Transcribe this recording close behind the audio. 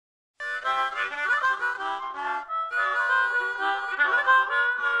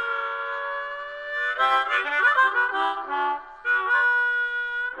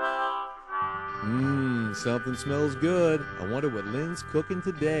Something smells good. I wonder what Lynn's cooking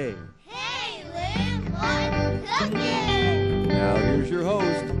today. Hey, Lynn, what's cooking? Now here's your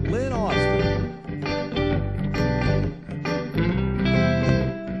host, Lynn Austin.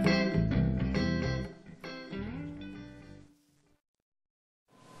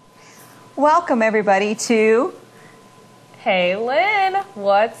 Welcome everybody to Hey Lynn,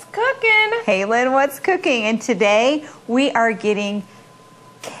 what's cooking? Hey Lynn, what's cooking? And today we are getting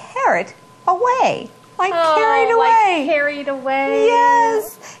carried away. Carried away. Like carried away.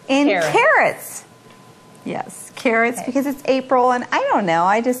 Yes. And Carrots. Yes, carrots because it's April and I don't know.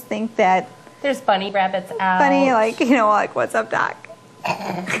 I just think that There's bunny rabbits out. funny, like what's up, Doc?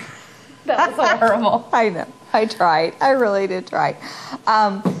 That was horrible. I know. I tried. I really did try.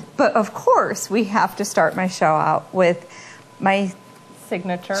 But of course, we have to start my show out with my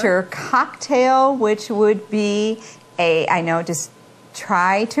Signature cocktail, which would be just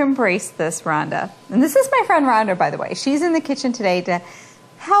try to embrace this, Rhonda. And this is my friend Rhonda, by the way. She's in the kitchen today to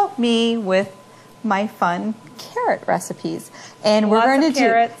help me with my fun carrot recipes. And we're going to do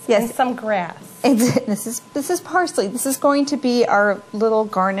carrots and some grass. And this is parsley. This is going to be our little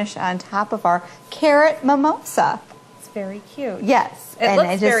garnish on top of our carrot mimosa. It's very cute. Yes. It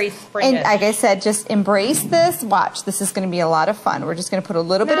looks very springish. And like I said, just embrace this. Watch, this is going to be a lot of fun. We're just going to put a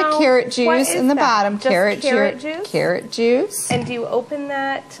little bit of carrot juice in the bottom. Just carrot juice? Carrot juice. And do you open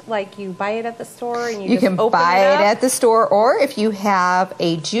that, like you buy it at the store and you just can open buy it it at the store, or if you have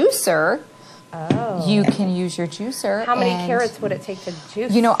a juicer, you can use your juicer. How many carrots would it take to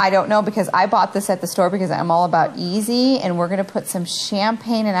juice? You know, I don't know because I bought this at the store because I'm all about easy, and we're going to put some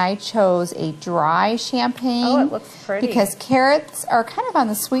champagne, and I chose a dry champagne. Oh, it looks pretty. Because carrots are kind of on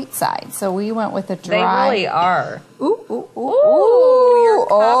the sweet side, so we went with a dry. They really are. Ooh, ooh, ooh, Ooh, your cup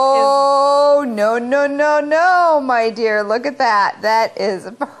oh, no, no, no, no, my dear. Look at that. That is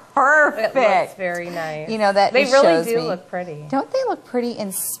perfect. It looks very nice. You know, that they just really shows do me. look pretty. Don't they look pretty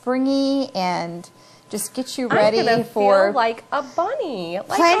and springy and just get you ready I'm gonna for feel like a bunny, like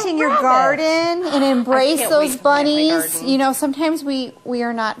planting your garden and embrace can't those wait to plant my bunnies. garden. You know, sometimes we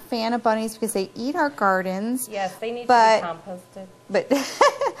are not a fan of bunnies because they eat our gardens. Yes, they need to be composted.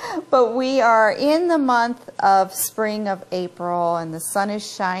 But we are in the month of spring of April, and the sun is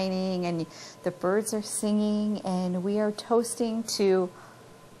shining and the birds are singing, and we are toasting to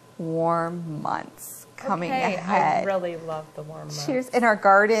warm months coming ahead. I really love the warm months. Cheers. In our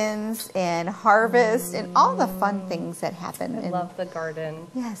gardens and harvest and all the fun things that happen. I love the garden.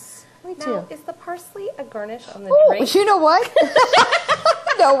 Yes, we do. Now, is the parsley a garnish on the Ooh, drink? you know what?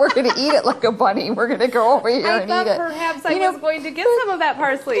 No, we're going to eat it like a bunny. We're going to go over here and eat it. I thought perhaps I was going to get some of that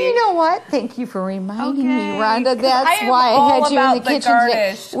parsley. You know what? Thank you for reminding me, Rhonda. 'cause That's why I had you in the kitchen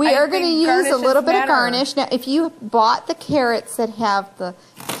today. We are going to use a little bit of garnish. Now, if you bought the carrots that have the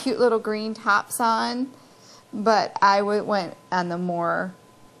cute little green tops on, but I went on the more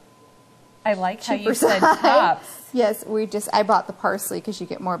I like how you cheaper said side. tops. Yes, I bought the parsley because you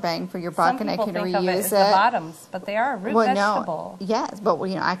get more bang for your buck, Some and I people can think reuse of it as it. the bottoms, but they are a root vegetable. No, yes, but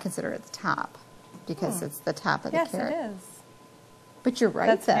I consider it the top because it's the top of the carrot. Yes, it is. But you're right,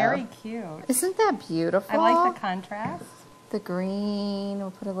 That's though. very cute. Isn't that beautiful? I like the contrast. The green,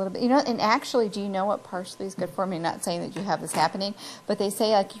 we'll put a little bit, and actually, do you know what parsley is good for? I mean, not saying that you have this happening, but they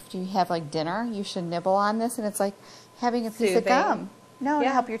say, like, if you have, like, dinner, you should nibble on this, and it's like having a piece of gum. No, to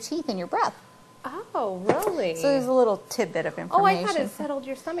help your teeth and your breath. Oh, really? So there's a little tidbit of information. Oh, I thought it settled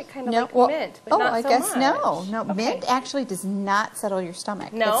your stomach kind of like mint, but not I so guess much. no. Mint actually does not settle your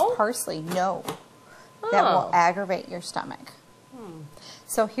stomach. No? It's parsley, no. That will aggravate your stomach.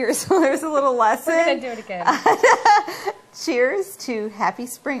 So here's a little lesson. We're going to do it again. Cheers to happy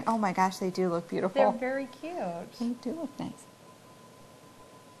spring. Oh my gosh, they do look beautiful. They're very cute. They do look nice.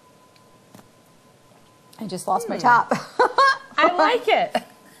 I just lost my top. I like it.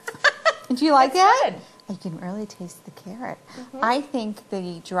 Do you like that? Good. I can really taste the carrot. I think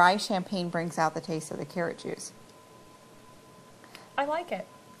the dry champagne brings out the taste of the carrot juice. I like it.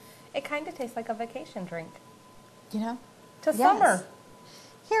 It kind of tastes like a vacation drink. You know? To summer.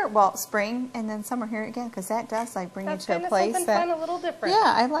 Here, well, spring and then summer here again, because that does bring you to a place something that fun, a little different.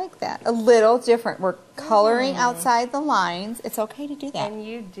 Yeah, I like that. A little different. We're coloring outside the lines. It's okay to do that. And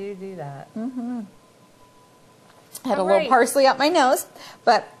you do that. Had a little parsley up my nose,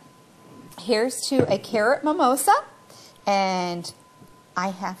 but here's to a carrot mimosa, and I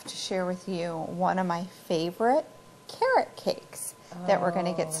have to share with you one of my favorite carrot cakes that we're going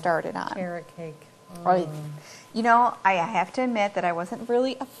to get started on. Carrot cake. You know, I have to admit that I wasn't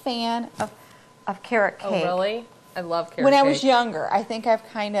really a fan of carrot cake. Oh, really? I love carrot cake. When I was younger, I think I've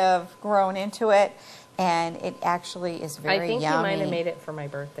kind of grown into it, and it actually is very I think yummy. you might have made it for my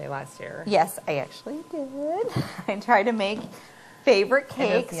birthday last year. Yes, I actually did. I tried to make favorite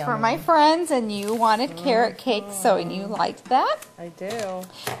cakes for my yummy. friends, and you wanted carrot cake, so and you liked that. I do.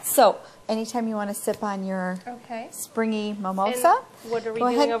 So anytime you want to sip on your Okay. springy mimosa, And what are we go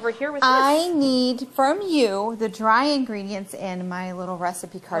doing ahead. over here with I this? need from you the dry ingredients and my little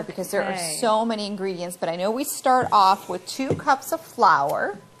recipe card because there are Okay. so many ingredients, but I know we start off with 2 cups of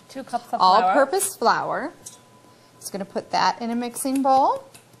flour, 2 cups of flour. all-purpose flour. Just going to put that in a mixing bowl.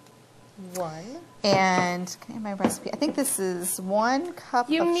 1. And can I have my recipe? I think this is 1 cup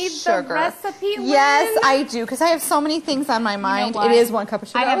You of need sugar. the recipe, Lynn? Yes, I do, because I have so many things on my mind. what? It is 1 cup of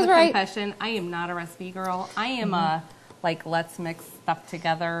sugar. I have was a right. confession. I am not a recipe girl. I am a, like, let's mix stuff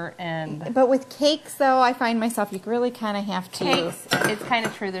together and But with cakes, though, I find myself, you really kind of have to. cakes. It's kind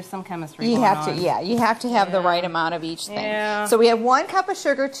of true. There's some chemistry You going have to, on. yeah, you have to have the Yeah. right amount of each thing. Yeah. So we have 1 cup of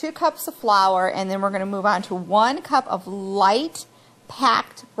sugar, 2 cups of flour, and then we're going to move on to 1 cup of light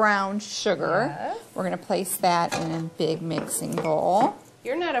packed brown sugar. Yes. We're going to place that in a big mixing bowl.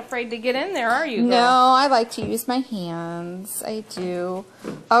 You're not afraid to get in there, are you, girl? No, I like to use my hands. I do.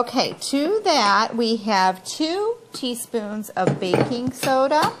 Okay, to that we have 2 teaspoons of baking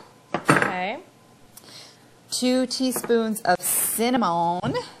soda, Okay. 2 teaspoons of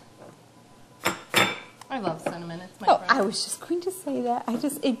cinnamon. I love cinnamon. It's my Oh, friend. I was just going to say that.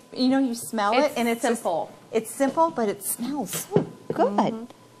 You know, you smell it It's and it's simple. It's simple, but it smells so good.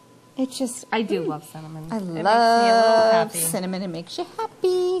 It's just. I do love cinnamon. I It makes me a little love happy. cinnamon. It makes you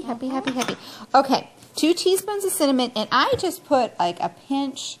happy, happy, happy, happy. Okay, 2 teaspoons of cinnamon, and I just put like a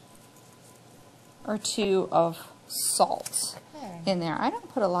pinch or 2 of salt in there. I don't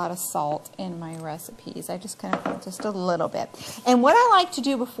put a lot of salt in my recipes. I just kind of put just a little bit. And what I like to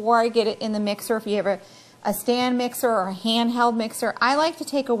do before I get it in the mixer, if you have a stand mixer or a handheld mixer, I like to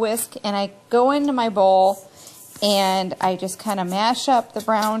take a whisk and I go into my bowl and I just kind of mash up the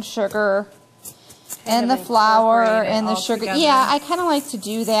brown sugar and the of flour incorporate it and the all sugar. together. Yeah, I kind of like to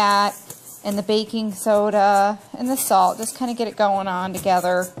do that, and the baking soda and the salt. Just kind of get it going on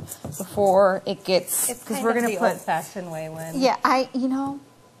together before it gets. It's Because kind we're of going the to put. old-fashioned way, Lynn. Yeah,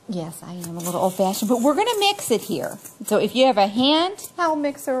 yes, I am a little old-fashioned, but we're going to mix it here. So if you have a handheld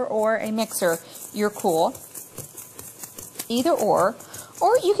mixer or a mixer, you're cool. Either or.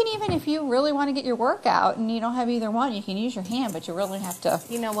 Or you can even, if you really want to get your workout and you don't have either one, you can use your hand, but you really have to.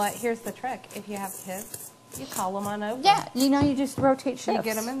 You know what? Here's the trick. If you have kids, you call them on over. Yeah, you just rotate shifts. You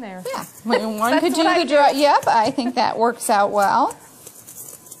get them in there. Yeah, when one That's could do what I the do. dry. Yep, I think that works out well.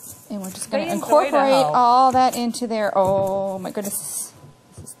 And we're just going They to enjoy incorporate to help. all that into there. Oh my goodness,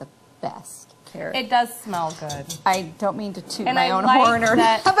 this is the best carrot. It does smell good. I don't mean to toot And my I own like horn,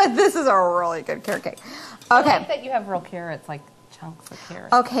 that- but this is a really good carrot cake. I like Okay. that you have real carrots, like chunks of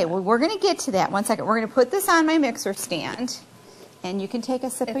carrots. Okay, well, we're going to get to that. 1 second. We're going to put this on my mixer stand, and you can take a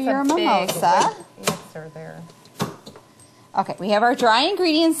sip It's of your a big mimosa. mixer there. Okay, we have our dry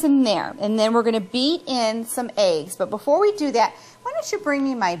ingredients in there, and then we're going to beat in some eggs. But before we do that, why don't you bring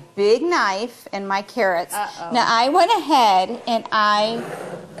me my big knife and my carrots? Uh-oh. Now, I went ahead and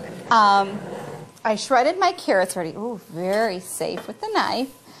I shredded my carrots already. Ooh, very safe with the knife.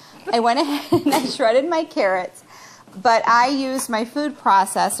 I went ahead and I shredded my carrots, but I used my food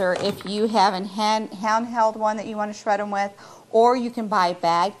processor if you have a handheld one that you want to shred them with, or you can buy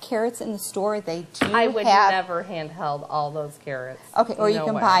bagged carrots in the store. They do I would have. never handheld all those carrots. Okay, or you No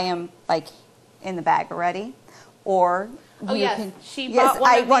can way. buy them like in the bag already, or Oh, you yes. can. She yes, bought one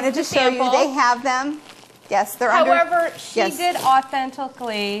I of these wanted to to show you. sample. They have them. Yes, they're under. However, she yes. did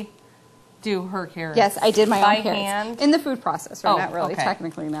authentically do her carrots. Yes, I did my by own carrots hand. in the food processor. Oh, not really, okay.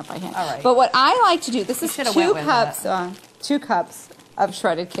 technically not by hand. All right. But what I like to do, this is should've 2 went with cups. 2 cups of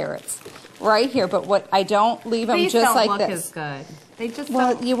shredded carrots, right here. But what I don't leave them These just don't like look this. as good. They just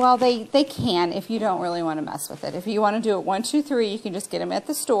Well, don't. they can if you don't really want to mess with it. If you want to do it 1, 2, 3, you can just get them at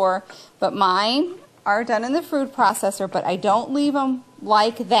the store. But mine are done in the food processor, but I don't leave them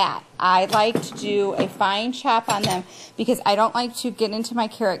like that. I like to do a fine chop on them because I don't like to get into my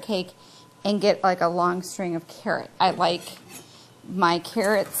carrot cake and get like a long string of carrot. I like my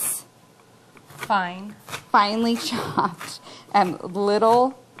carrots Fine. finely chopped and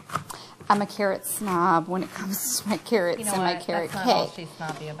little. I'm a carrot snob when it comes to my carrots You know and what? my carrot That's not all cake. she's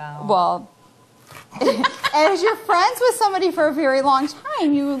snobby about. Well, as you're friends with somebody for a very long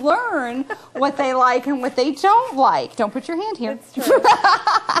time, you learn what they like and what they don't like. Don't put your hand here. It's true.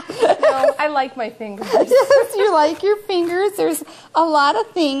 No, I like my fingers. Yes, you like your fingers. There's a lot of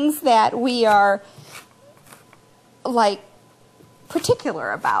things that we are like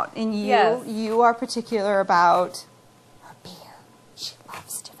particular about, and Yes. you are particular about her beer. She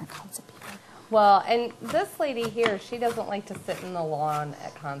loves different kinds of beer. Well, and this lady here, she doesn't like to sit in the lawn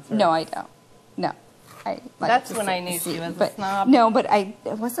at concerts. No, I don't. No. I like That's to when sit I in the knew she seat, was a but snob. No, but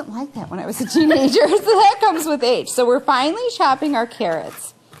it wasn't like that when I was a teenager. So that comes with age. So we're finally chopping our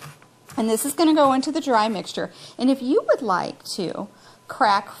carrots. And this is going to go into the dry mixture. And if you would like to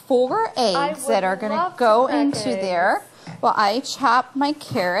crack 4 eggs that are going to go into there. Well, I chopped my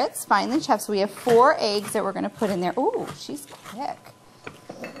carrots, finely chopped. So we have 4 eggs that we're going to put in there. Ooh, she's quick.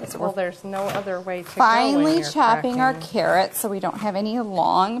 So Well, there's no other way to finally go when you're chopping our cracking. carrots so we don't have any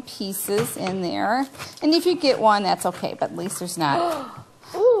long pieces in there. And if you get one, that's okay, but at least there's not.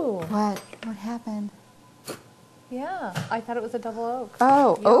 Ooh, What happened? yeah. I thought it was a double oak.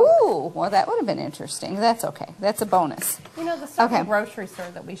 Oh, well, that would have been interesting. That's okay. That's a bonus. You know, the certain Okay. grocery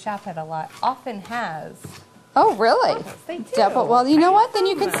store that we shop at a lot often has. Oh, really? Yes, they do. Double. Well, you know I what? Then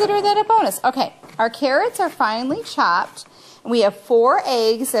you know that. consider that a bonus. Okay, our carrots are finely chopped. We have 4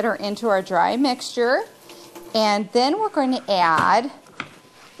 eggs that are into our dry mixture. And then we're going to add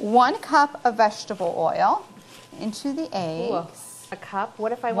 1 cup of vegetable oil into the eggs. Ooh, a cup?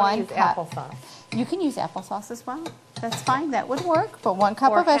 What if I want to 1 use cup. applesauce? You can use applesauce as well. That's fine. That would work. But 1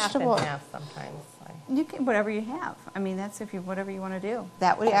 cup Or of vegetable half oil. and half sometimes. You can, whatever you have. I mean, that's if you, whatever you want to do.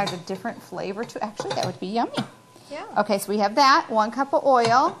 That would add a different flavor to, actually, that would be yummy. Yeah. Okay, so we have that, 1 cup of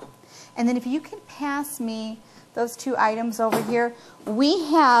oil. And then if you can pass me those 2 items over here, we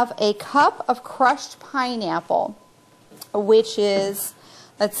have a cup of crushed pineapple, which is,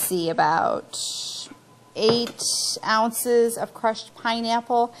 let's see, about 8 ounces of crushed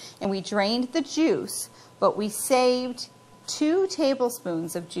pineapple. And we drained the juice, but we saved 2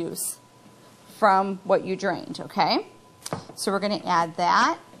 tablespoons of juice from what you drained, okay? So we're going to add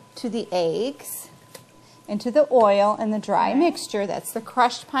that to the eggs, into the oil and the dry mixture. That's the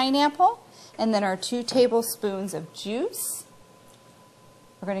crushed pineapple. And then our 2 tablespoons of juice.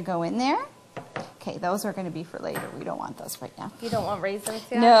 We're going to go in there. Okay, those are going to be for later. We don't want those right now. You don't want raisins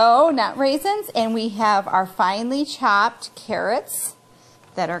yet? No, not raisins. And we have our finely chopped carrots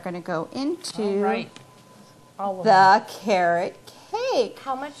that are going to go into All right. All of them. the carrot cake.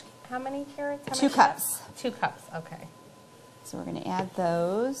 How many carrots? How 2 many cups. 2 cups, okay. So we're going to add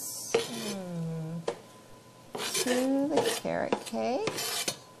those to the carrot cake.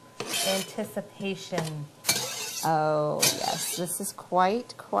 Anticipation. Oh, yes. This is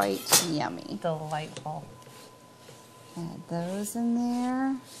quite yummy. Delightful. Add those in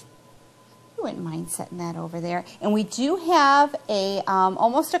there. I wouldn't mind setting that over there. And we do have a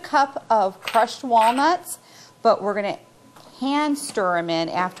almost a cup of crushed walnuts, but we're going to hand stir them in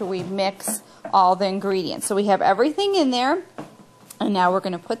after we mix all the ingredients. So we have everything in there. And now we're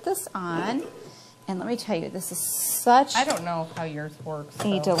going to put this on. And let me tell you, this is such I don't know how yours works.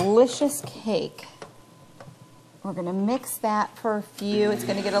 a delicious cake. We're going to mix that for a few. It's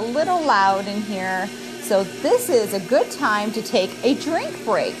going to get a little loud in here. So this is a good time to take a drink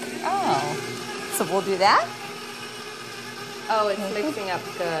break. Oh. So we'll do that. Oh, it's mixing up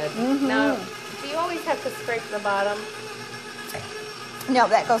good. Now, do you always have to scrape the bottom? No,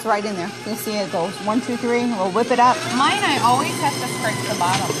 that goes right in there. You see it goes 1, 2, 3. We'll whip it up. Mine, I always have to scrape the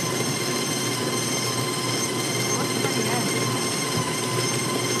bottom.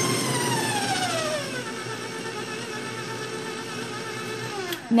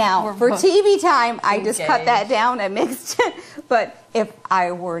 Now, We're for both TV time, I just cut that engaged. down and mixed it. But if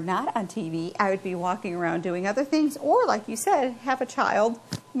I were not on TV, I would be walking around doing other things. Or, like you said, have a child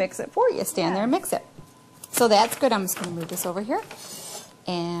mix it for you. Stand there and mix it. So that's good. I'm just going to move this over here.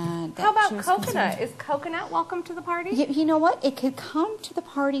 And How about juice comes coconut? Is coconut welcome to the party? You know what? It could come to the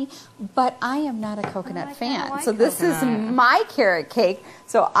party, but I am not a coconut I kinda fan. like So this is coconut. my carrot cake.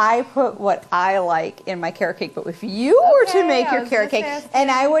 So I put what I like in my carrot cake. But if you were to Okay, make I your was carrot just cake asking.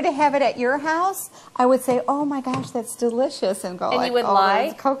 and I were to have it at your house, I would say, "Oh my gosh, that's delicious," and go And like, you would "Oh, lie?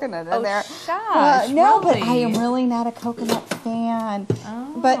 there's coconut in Oh, there." gosh, No, but I really? am really not a coconut fan.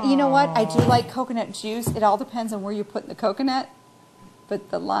 But you know what? I do like coconut juice. It all depends on where you put the coconut. But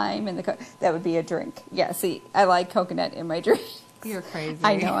the lime and that would be a drink. Yeah, see, I like coconut in my drink. You're crazy.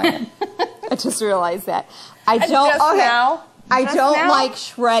 I know I am. I just realized that. I don't. Just okay. now? I Just don't now? like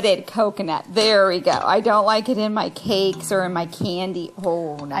shredded coconut. There we go. I don't like it in my cakes or in my candy.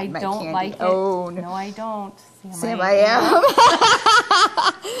 Oh, not I in my don't candy. like it. Oh, no. No, I don't. Sam, I am.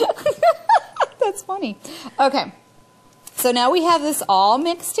 That's funny. Okay. So now we have this all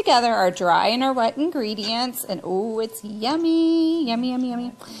mixed together, our dry and our wet ingredients, and oh, it's yummy, yummy, yummy,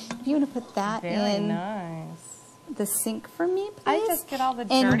 yummy. If you want to put that Very in nice. the sink for me, please. I just get all the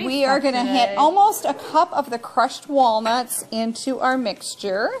and dirty we are stuff going to today. hit almost a cup of the crushed walnuts into our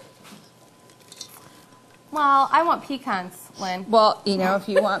mixture. Well, I want pecans, Lynn. Well, you know, if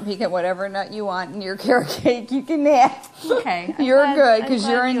you want pecan, whatever nut you want in your carrot cake, you can have. Okay. You're good because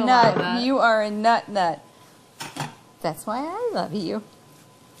I'm you're a glad you allow nut. that. You are a nut. That's why I love you.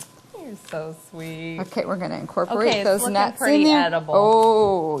 You're so sweet. Okay, we're going to incorporate Okay, it's those looking nuts pretty in there. edible.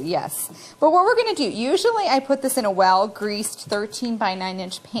 Oh, yes. But what we're going to do, usually I put this in a well-greased 13 by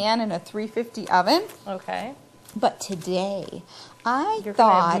 9-inch pan in a 350 oven. Okay. But today, I You're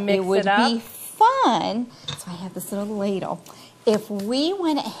gonna thought mix it would it up? be fun, so I have this little ladle, if we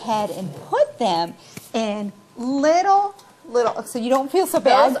went ahead and put them in little, so you don't feel so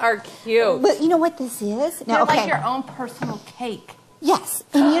bad. Those are cute. But you know what this is? They're like your own personal cake. Yes,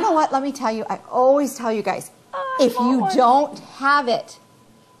 and you know what? Let me tell you, I always tell you guys, if you don't have it,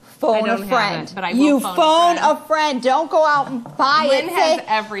 phone don't a have friend. it, but I will you phone a a friend. Don't go out and buy Lynn it. has Say,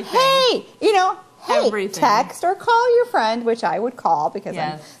 everything. hey, you know, hey, Everything. text or call your friend, which I would call because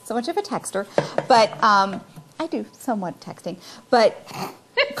I'm Yes. so much of a texter. But I do somewhat texting. But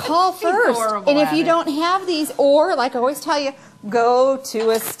call first. horrible And if at you it. don't have these, or like I always tell you, go to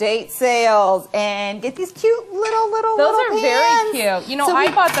estate sales and get these cute little Those are pans. very cute. You know, So I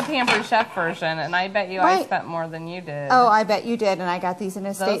we- bought the Pampered Chef version, and I bet you I Right. spent more than you did. Oh, I bet you did, and I got these in a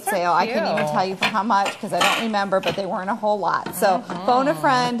estate Those are sale. I couldn't even cute. tell you for how much because I don't remember, but they weren't a whole lot. So phone a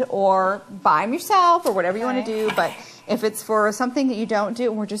friend or buy them yourself or whatever you want to Okay. do. But if it's for something that you don't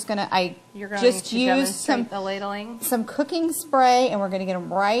do, we're just gonna You're going just to use demonstrate the ladling? some cooking spray, and we're gonna get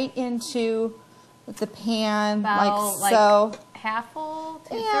them right into the pan About like so. half full,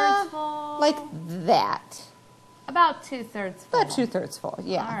 two-thirds Yeah, full? like that. About two-thirds full. About 2/3 full,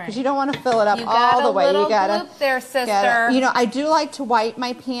 yeah, All right. because you don't want to fill it up You got all the a way. little You gotta gloop there, sister. gotta- you know, I do like to wipe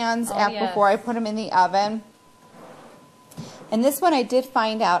my pans Oh, before I put them in the oven. And this one I did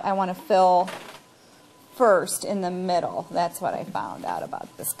find out I want to fill first in the middle. That's what I found out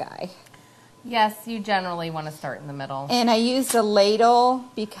about this guy. Yes, you generally want to start in the middle. And I used a ladle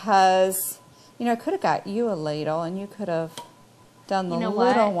because, you know, I could have got you a ladle and you could have done the You know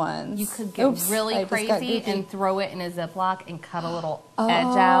little what? ones. You could get Oops, I really just got crazy goofy. and throw it in a Ziploc and cut a little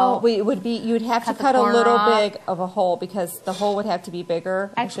edge out. Wait, it would be, you would have Cut to the cut a corner little off. big of a hole because the hole would have to be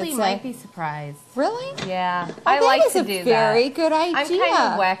bigger. Actually, I you should say. might be surprised. Really? Yeah, Oh, I that like is to a do that. very good idea. I'm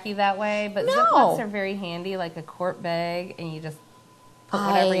kind of wacky that way, but No. Ziplocs are very handy, like a quart bag, and you just put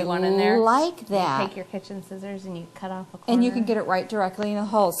whatever you want in there. I like that. You take your kitchen scissors and you cut off a corner. And you can get it right directly in the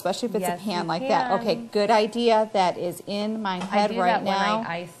hole, especially if it's Yes, a pan you like that. Okay, can. good idea. That is in my I head do right that now. when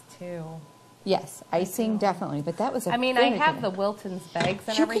I ice too. Yes, icing definitely, but that was a I mean, I very have good the idea. Wilton's bags and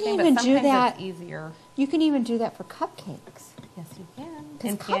You can everything, even but do sometimes that. it's easier. You can even do that for cupcakes. Yes, you can. 'Cause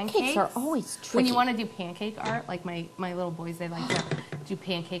And cupcakes are always When you tricky. want to do pancake art, like my little boys, they like to do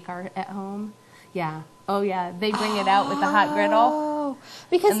pancake art at home. Yeah. Oh, yeah. They bring it out with the hot griddle. Oh,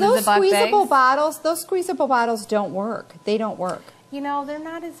 because And the those Ziploc squeezable bags. bottles don't work. They don't work. You know, they're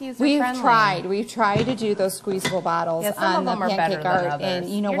not as user We've friendly. tried to do those squeezable bottles Yeah, some on of the them are better pancake than art, others. and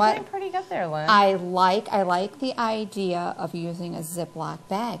you know You're what? doing pretty good there, Lynn. I like the idea of using a Ziploc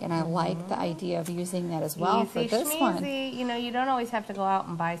bag, and I like the idea of using that as well for Easy this one. schmeezy. You know, you don't always have to go out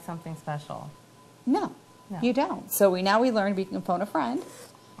and buy something special. No, No. you don't. So we learned we can phone a friend,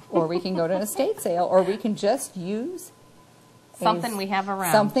 or we can go to an estate sale, or we can just use Something we have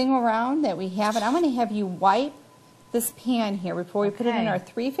around. something around that we have. And I'm going to have you wipe this pan here before we put it in Okay. our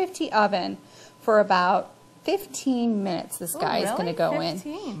 350 oven for about 15 minutes. This Ooh, guy is going to really? go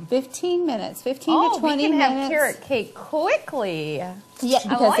 15? in. 15 minutes, 15 Oh, to 20 we can minutes. have carrot cake quickly. Yeah, I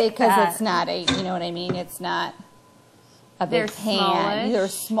because like that. it's not a, you know what I mean? It's not a big They're pan. smallish. They're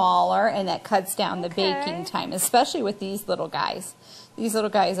smaller, and that cuts down the Okay. baking time, especially with these little guys. These little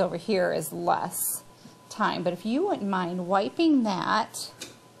guys over here is less time. But if you wouldn't mind wiping that,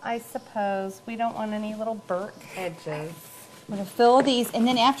 I suppose we don't want any little burnt edges. I'm going to fill these, and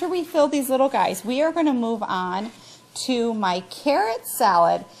then after we fill these little guys, we are going to move on to my carrot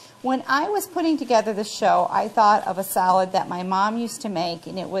salad. When I was putting together the show, I thought of a salad that my mom used to make,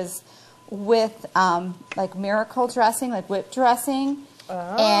 and it was with like miracle dressing, like whipped dressing,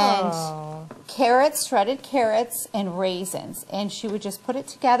 and carrots, shredded carrots, and raisins. And she would just put it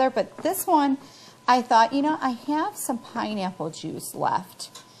together. But this one, I thought, you know, I have some pineapple juice left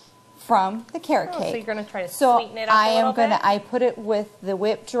from the carrot cake. So you're going to try to So sweeten it up I a am little going bit? to, I put it with the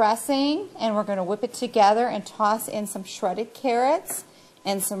whipped dressing, and we're going to whip it together and toss in some shredded carrots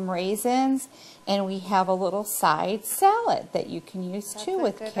and some raisins, and we have a little side salad that you can use That's too a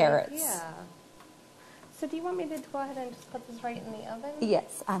with good carrots. idea. So do you want me to go ahead and just put this right in the oven?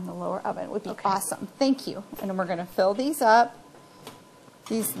 Yes, on the lower oven would be awesome. Thank you. And then we're going to fill these up.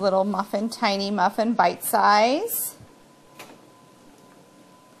 These little muffin, tiny muffin, bite size.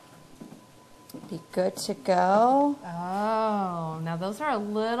 be good to go. Oh, now those are a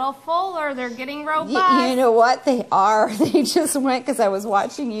little fuller. They're getting robust. You know what? They are. They just went because I was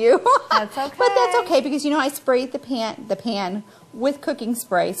watching you. That's okay. But that's okay because, you know, I sprayed the pan with cooking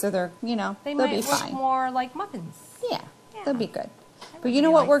spray, so they're, you know, They they'll might be look fine. more like muffins. Yeah, Yeah. they'll be good. But would you know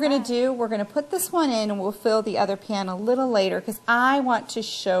be what like we're going that. to do? We're going to put this one in and we'll fill the other pan a little later because I want to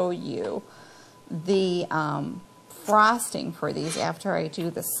show you the frosting for these after I do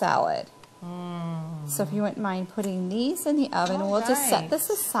the salad. So if you wouldn't mind putting these in the oven, we'll just set right. this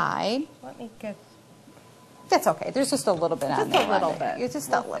aside. Let me get. That's okay. There's just a little bit on Just there. a little Rhonda. bit. It's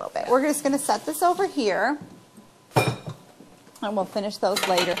just a little bit. We're just going to set this over here. And we'll finish those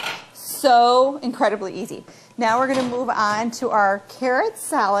later. So incredibly easy. Now we're going to move on to our carrot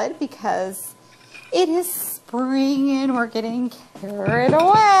salad because it is spring and we're getting carrot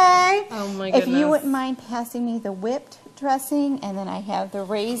away. Oh my If you goodness. wouldn't mind passing me the whipped dressing, and then I have the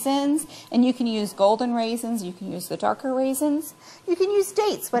raisins, and you can use golden raisins, you can use the darker raisins, you can use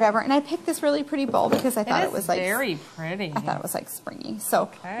dates, whatever. And I picked this really pretty bowl because I thought it was like very pretty. I thought it was like springy. So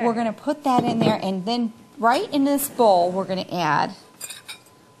Okay. we're going to put that in there, and then right in this bowl, we're going to add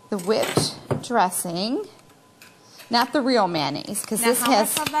the whipped dressing, not the real mayonnaise, because Now, this how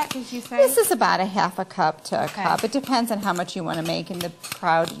has. much of that did you say? This is about a half a cup to a Okay. cup. It depends on how much you want to make and the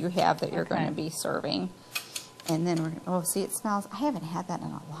crowd you have that you're going Okay. to be serving. And then we're going to, oh, see, it smells. I haven't had that in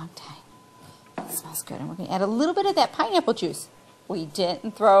a long time. It smells good. And we're going to add a little bit of that pineapple juice. We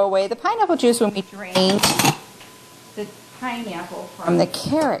didn't throw away the pineapple juice when we drained the pineapple from the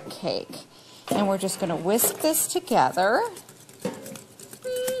carrot cake. And we're just going to whisk this together.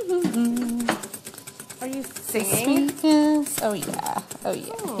 Are you singing? Sweetness. Oh, yeah. Oh,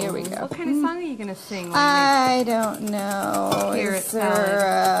 yeah. Here we go. What kind of song are you going to sing? When I don't know. Carrot Is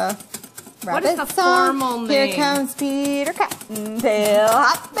there What is the rabbit song? formal Here name? comes Peter Cottontail,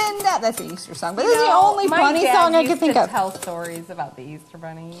 hopping down. That's an Easter song, but this is the know, only my funny dad song I used can think to of. Tell stories about the Easter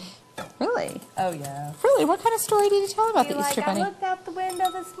Bunny. Really? Oh yeah. Really? What kind of story did you tell about Be the like, Easter I Bunny? looked out the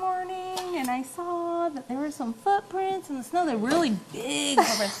window this morning and I saw that there were some footprints in the snow. They're really big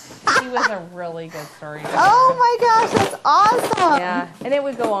footprints. He was a really good storyteller. Oh my gosh, that's awesome. Yeah, and it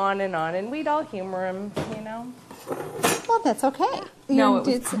would go on, and we'd all humor him, you know. Well, that's okay. No, You it was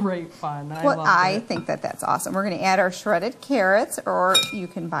did some- great fun. I Well, loved I it. think that that's awesome. We're going to add our shredded carrots, or you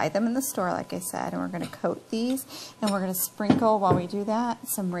can buy them in the store, like I said, and we're going to coat these, and we're going to sprinkle, while we do that,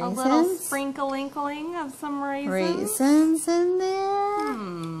 some A raisins. little sprinkling of some raisins. Raisins in there.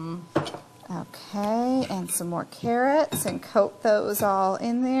 Hmm. Okay, and some more carrots, and coat those all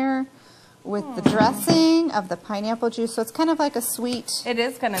in there with the dressing of the pineapple juice. So it's kind of like a sweet. It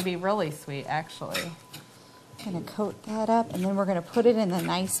is going to be really sweet, actually. Going to coat that up, and then we're going to put it in the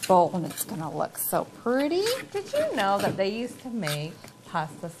nice bowl, and it's going to look so pretty. Did you know that they used to make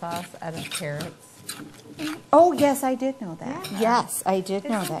pasta sauce out of carrots? Oh, yes, I did know that. Yeah. Yes, I did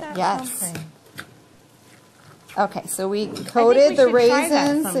know Isn't that. that Yes. something? Okay, so we I think coated we the should try that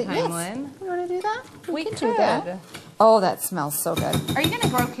raisins. sometime, Yes. Lynn. You want to do that? We can could. do that. Oh, that smells so good. Are you going to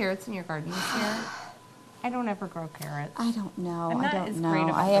grow carrots in your garden this year? I don't ever grow carrots. I don't know. I'm I not don't as know. great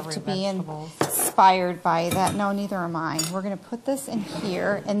about I have the to root be vegetables. inspired by that. No, neither am I. We're going to put this in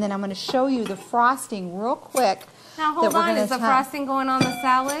here, and then I'm going to show you the frosting real quick. Now that hold we're on, gonna is the top. frosting going on the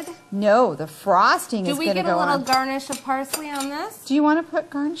salad? No, the frosting Do is we going to get a go little on. garnish of parsley on this? Do you want to put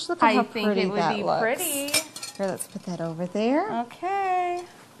garnish? Look at I how think pretty it would that be looks. pretty. Here, let's put that over there. Okay.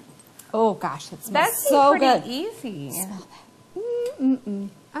 Oh gosh, that smells That's so pretty good. easy. Smell that. Mm-mm.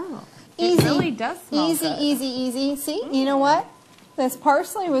 Oh, Easy. it really does smell Easy, good. easy, easy. See, you know what? This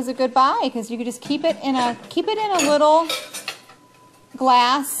parsley was a good buy because you could just keep it in a little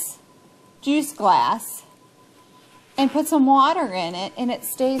glass, juice glass, and put some water in it, and it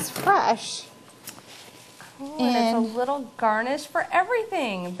stays fresh. Oh, and it's a little garnish for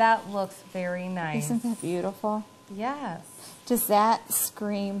everything. That looks very nice. Isn't that beautiful? Yes. Does that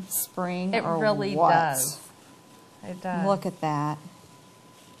scream spring It or really what? does. It does. Look at that.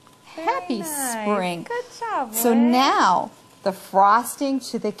 Very Happy nice. spring. Good job, So Lynn. now the frosting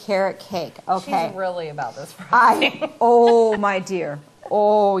to the carrot cake. Okay. She's really about this frosting. Oh my dear.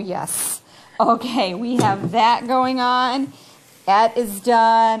 Oh yes. Okay, we have that going on. That is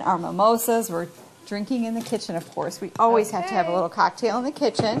done. Our mimosas, we're drinking in the kitchen, of course. We always have to have a Okay. little cocktail in the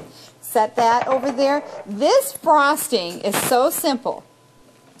kitchen. Set that over there. This frosting is so simple.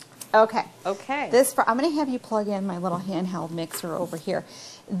 Okay. Okay. I'm going to have you plug in my little handheld mixer over here.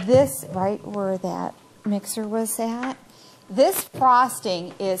 This, right where that mixer was at, this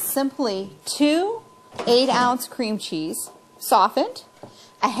frosting is simply 2 8-ounce cream cheese, softened,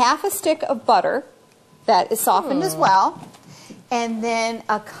 a half a stick of butter that is softened as well, and then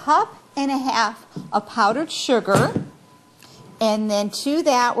a cup of powdered sugar. And then to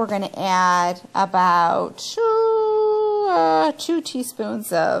that, we're going to add about 2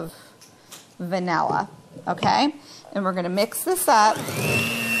 teaspoons of vanilla. Okay? And we're going to mix this up.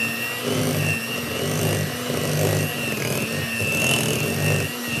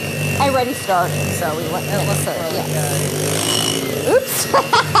 I already started, so we went. It looks really good. Oops!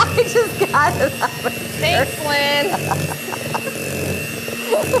 I just got it out of there. Thanks, Lynn.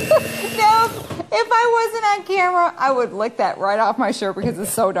 No, if I wasn't on camera, I would lick that right off my shirt because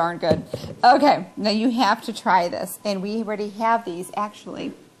it's so darn good. Okay, now you have to try this, and we already have these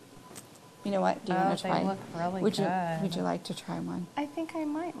actually. You know what? Do you want to try? They look really would good. Would you like to try one? I think I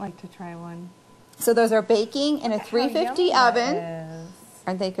might like to try one. So those are baking in a How 350 yummy oven. that is.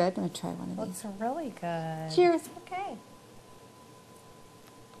 Aren't they good? I'm gonna try one of Looks these. really good. Cheers. Okay.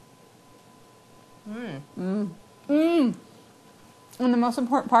 And the most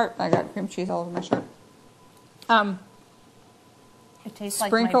important part, I got cream cheese all over my shirt. It tastes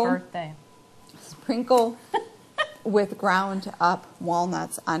Sprinkle. like my birthday. Sprinkle with ground up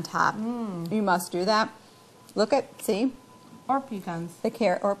walnuts on top. You must do that. Look at, see, Or pecans. the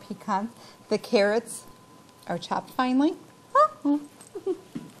carrot or pecans. The carrots are chopped finely.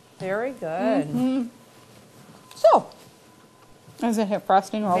 Very good. So, does it have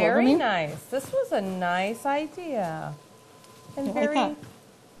frosting all over Very me? nice. This was a nice idea. And You like very, that?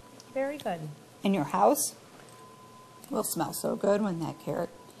 very good. In your house will smell so good when that carrot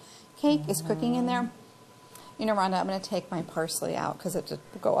cake is cooking in there. You know, Rhonda, I'm going to take my parsley out because it just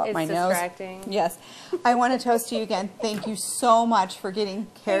will go up It's my nose. distracting. Yes. I want to toast to you again. Thank you so much for getting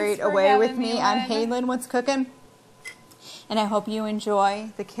carried for away with having me me, on Lynn. Hey Lynn, What's Cooking? And I hope you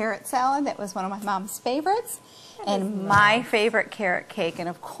enjoy the carrot salad. That was one of my mom's favorites. And my favorite carrot cake. And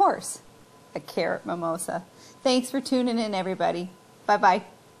of course, a carrot mimosa. Thanks for tuning in, everybody. Bye-bye.